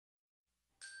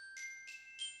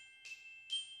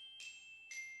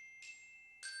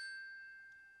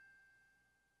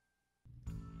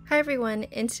Hi everyone,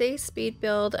 in today's speed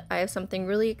build I have something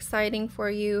really exciting for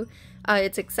you.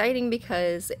 It's exciting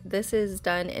because this is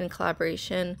done in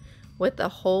collaboration with a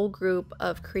whole group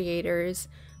of creators.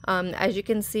 As you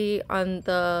can see on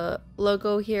the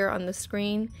logo here on the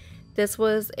screen, this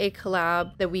was a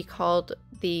collab that we called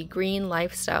the Green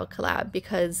Lifestyle collab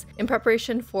because in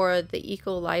preparation for the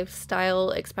Eco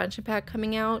Lifestyle expansion pack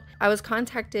coming out, I was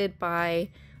contacted by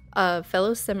a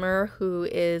fellow simmer who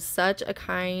is such a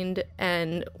kind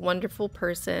and wonderful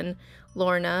person,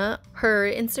 Lorna. Her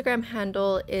Instagram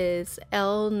handle is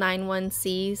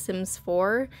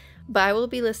L91C-Sims4, but I will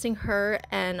be listing her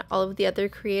and all of the other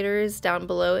creators down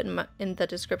below in the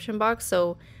description box,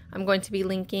 so I'm going to be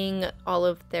linking all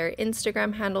of their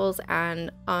Instagram handles,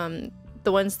 and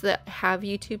the ones that have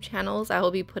YouTube channels I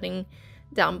will be putting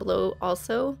down below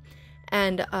also.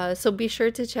 And so be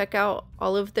sure to check out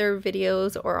all of their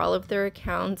videos or all of their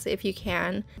accounts if you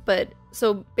can. But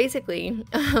so basically,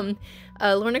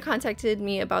 Lorna contacted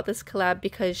me about this collab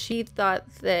because she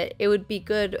thought that it would be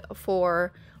good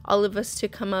for all of us to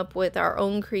come up with our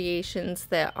own creations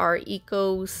that are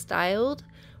eco-styled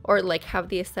or like have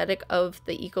the aesthetic of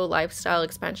the Eco Lifestyle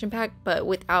expansion pack, but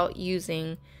without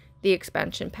using the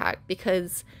expansion pack,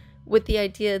 because with the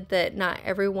idea that not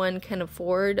everyone can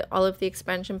afford all of the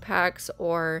expansion packs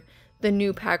or the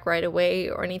new pack right away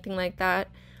or anything like that,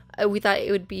 we thought it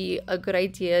would be a good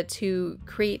idea to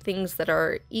create things that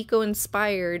are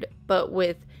eco-inspired but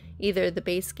with either the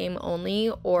base game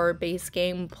only or base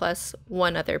game plus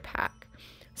one other pack.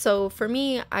 So for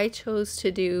me, I chose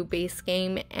to do base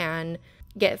game and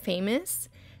Get Famous.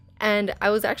 And I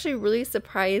was actually really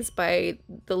surprised by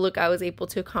the look I was able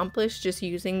to accomplish just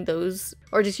using those,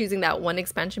 or just using that one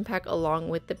expansion pack along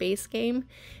with the base game.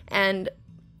 And,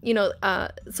 you know,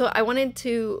 so I wanted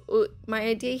to, my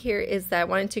idea here is that I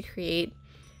wanted to create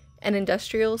an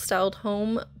industrial styled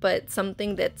home, but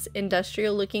something that's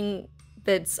industrial looking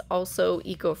that's also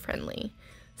eco-friendly.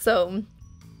 So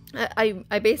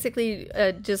I basically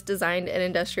just designed an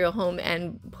industrial home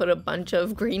and put a bunch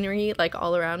of greenery like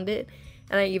all around it.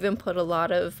 And I even put a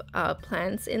lot of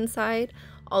plants inside.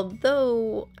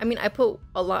 Although, I mean, I put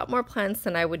a lot more plants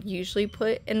than I would usually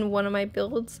put in one of my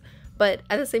builds. But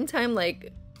at the same time,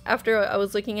 like, after I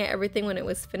was looking at everything when it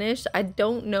was finished, I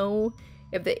don't know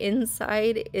if the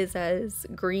inside is as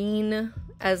green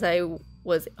as I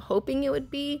was hoping it would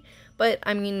be. But,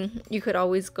 I mean, you could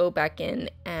always go back in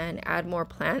and add more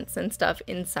plants and stuff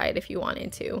inside if you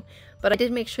wanted to. But I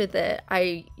did make sure that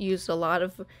I used a lot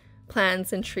of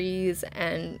plants and trees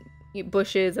and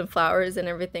bushes and flowers and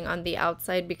everything on the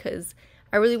outside because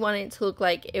I really wanted it to look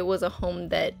like it was a home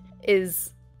that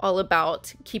is all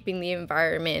about keeping the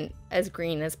environment as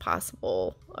green as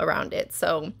possible around it.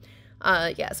 So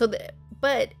yeah, so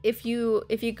but if you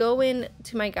go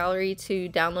into my gallery to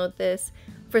download this,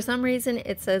 for some reason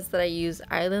it says that I use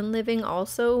Island Living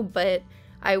also, but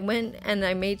I went and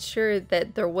I made sure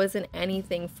that there wasn't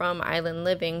anything from Island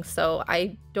Living, so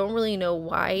I don't really know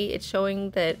why it's showing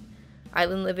that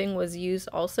Island Living was used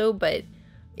also. But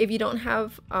if you don't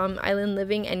have Island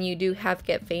Living and you do have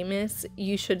Get Famous,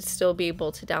 you should still be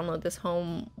able to download this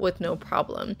home with no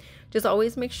problem. Just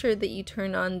always make sure that you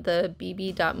turn on the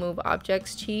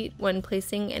bb.moveobjects cheat when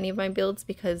placing any of my builds,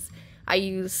 because I do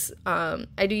use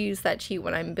that cheat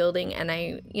when I'm building, and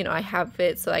I have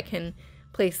it so I can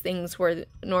place things where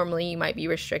normally you might be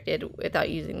restricted without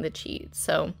using the cheat.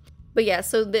 So, but yeah,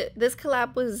 so this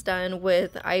collab was done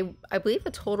with I believe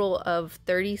a total of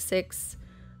 36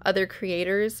 other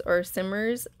creators or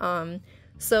simmers.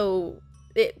 So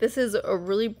this is a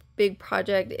really big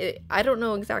project. I don't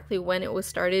know exactly when it was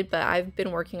started, but I've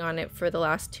been working on it for the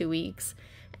last 2 weeks,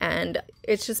 and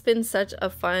it's just been such a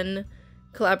fun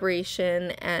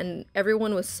collaboration, and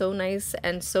everyone was so nice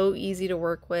and so easy to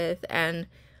work with, and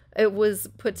it was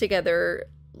put together,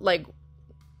 like,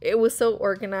 it was so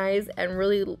organized, and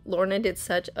really Lorna did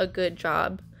such a good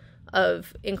job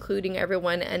of including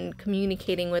everyone and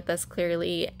communicating with us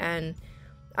clearly. And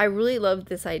I really loved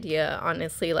this idea,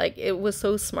 honestly. Like, it was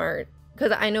so smart,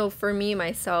 because I know for me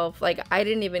myself, like, I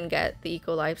didn't even get the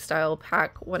Eco Lifestyle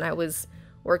pack when I was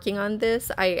working on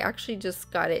this. I actually just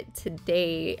got it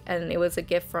today, and it was a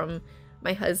gift from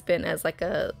my husband as like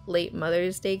a late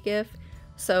Mother's Day gift.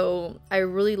 So I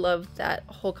really loved that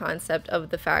whole concept of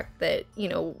the fact that, you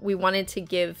know, we wanted to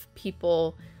give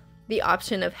people the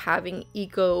option of having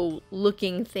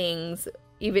eco-looking things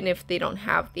even if they don't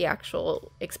have the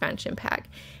actual expansion pack.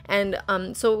 And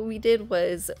so what we did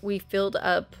was we filled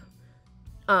up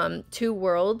 2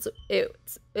 worlds.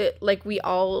 Like, we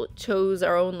all chose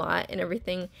our own lot and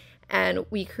everything, and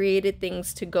we created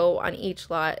things to go on each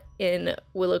lot in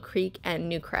Willow Creek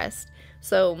and Newcrest.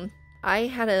 So I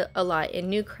had a lot in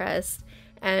Newcrest,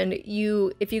 and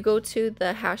if you go to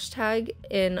the hashtag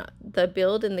in the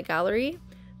build in the gallery,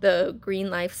 the green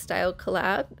lifestyle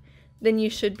collab, then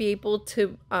you should be able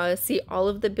to see all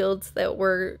of the builds that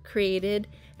were created.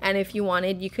 And if you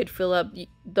wanted, you could fill up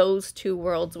those 2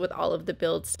 worlds with all of the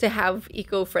builds to have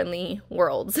eco-friendly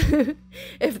worlds,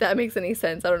 if that makes any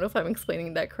sense. I don't know if I'm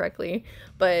explaining that correctly,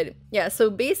 but yeah,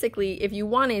 so basically if you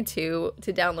wanted to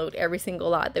download every single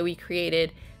lot that we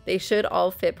created, they should all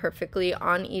fit perfectly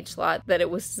on each lot that it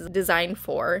was designed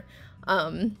for.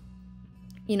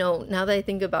 You know, now that I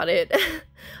think about it,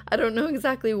 I don't know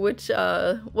exactly what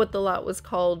the lot was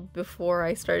called before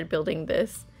I started building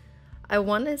this. I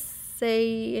want to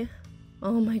say,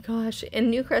 oh my gosh,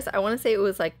 in Newcrest, I want to say it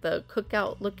was like the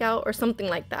Cookout Lookout or something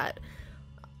like that.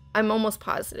 I'm almost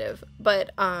positive,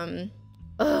 but oh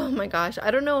my gosh,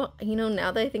 I don't know, you know,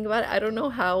 now that I think about it, I don't know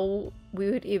how we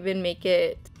would even make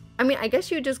it. I mean, I guess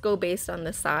you would just go based on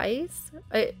the size,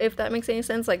 if that makes any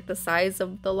sense, like the size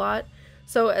of the lot.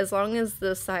 So as long as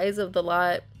the size of the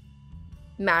lot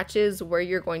matches where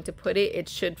you're going to put it, it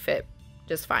should fit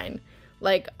just fine.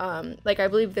 Like I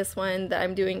believe this one that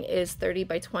I'm doing is 30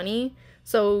 by 20.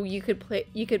 So you could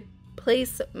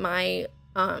place my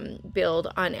build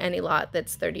on any lot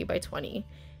that's 30 by 20.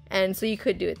 And so you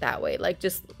could do it that way, like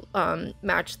just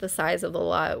match the size of the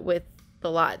lot with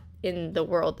the lot in the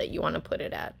world that you want to put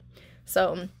it at.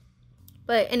 So,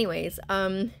 but anyways,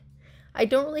 I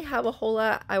don't really have a whole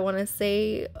lot I want to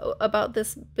say about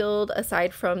this build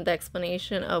aside from the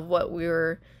explanation of what we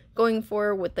were going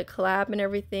for with the collab and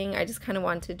everything. I just kind of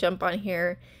wanted to jump on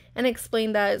here and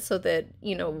explain that so that,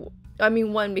 you know, I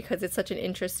mean, one, because it's such an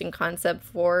interesting concept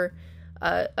for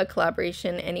a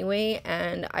collaboration anyway,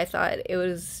 and I thought it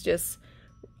was just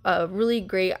a really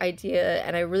great idea,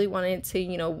 and I really wanted to,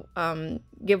 you know,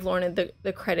 give Lorna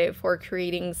the credit for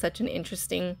creating such an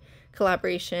interesting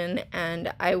collaboration.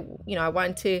 And I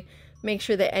wanted to make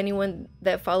sure that anyone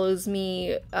that follows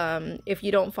me, if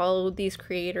you don't follow these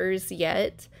creators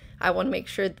yet, I want to make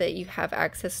sure that you have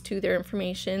access to their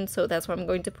information. So that's what I'm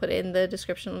going to put in the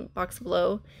description box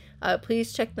below.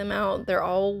 Please check them out. They're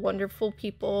all wonderful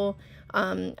people.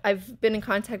 I've been in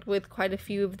contact with quite a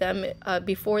few of them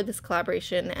before this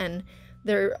collaboration, and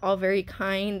they're all very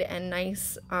kind and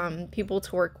nice people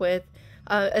to work with.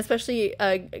 Especially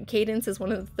Cadence is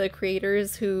one of the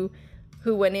creators who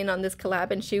went in on this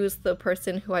collab, and she was the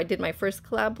person who I did my first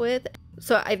collab with.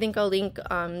 So I think I'll link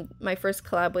my first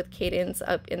collab with Cadence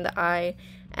up in the eye.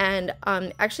 And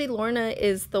actually Lorna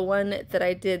is the one that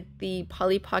I did the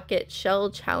Polly Pocket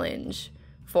Shell Challenge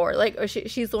for. Like, or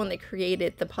she's the one that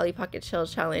created the Polly Pocket Shell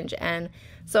Challenge, and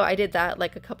so I did that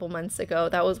like a couple months ago.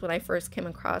 That was when I first came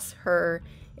across her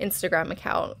Instagram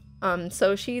account.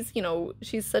 So she's, you know,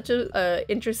 she's such a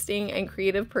interesting and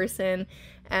creative person,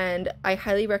 and I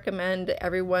highly recommend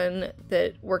everyone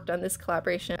that worked on this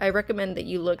collaboration. I recommend that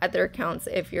you look at their accounts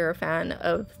if you're a fan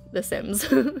of The Sims.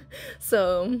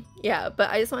 So yeah, but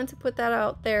I just wanted to put that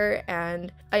out there,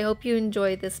 and I hope you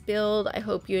enjoyed this build. I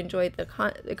hope you enjoyed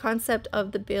the concept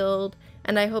of the build,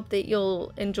 and I hope that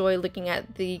you'll enjoy looking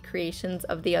at the creations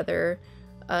of the other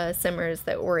Simmers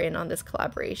that were in on this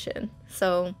collaboration.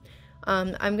 So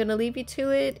I'm gonna leave you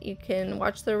to it. You can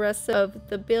watch the rest of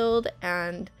the build,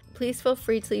 and please feel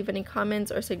free to leave any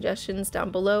comments or suggestions down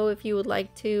below if you would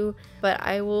like to. But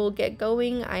I will get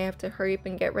going. I have to hurry up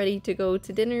and get ready to go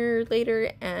to dinner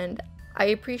later, and I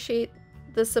appreciate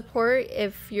the support.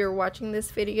 If you're watching this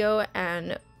video,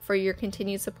 and for your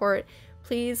continued support,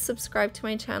 please subscribe to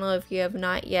my channel if you have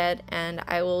not yet, and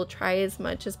I will try as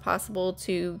much as possible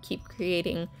to keep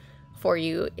creating for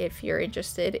you if you're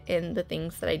interested in the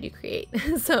things that I do create.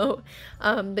 So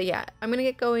but yeah, I'm gonna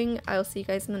get going. I'll see you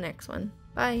guys in the next one.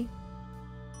 Bye.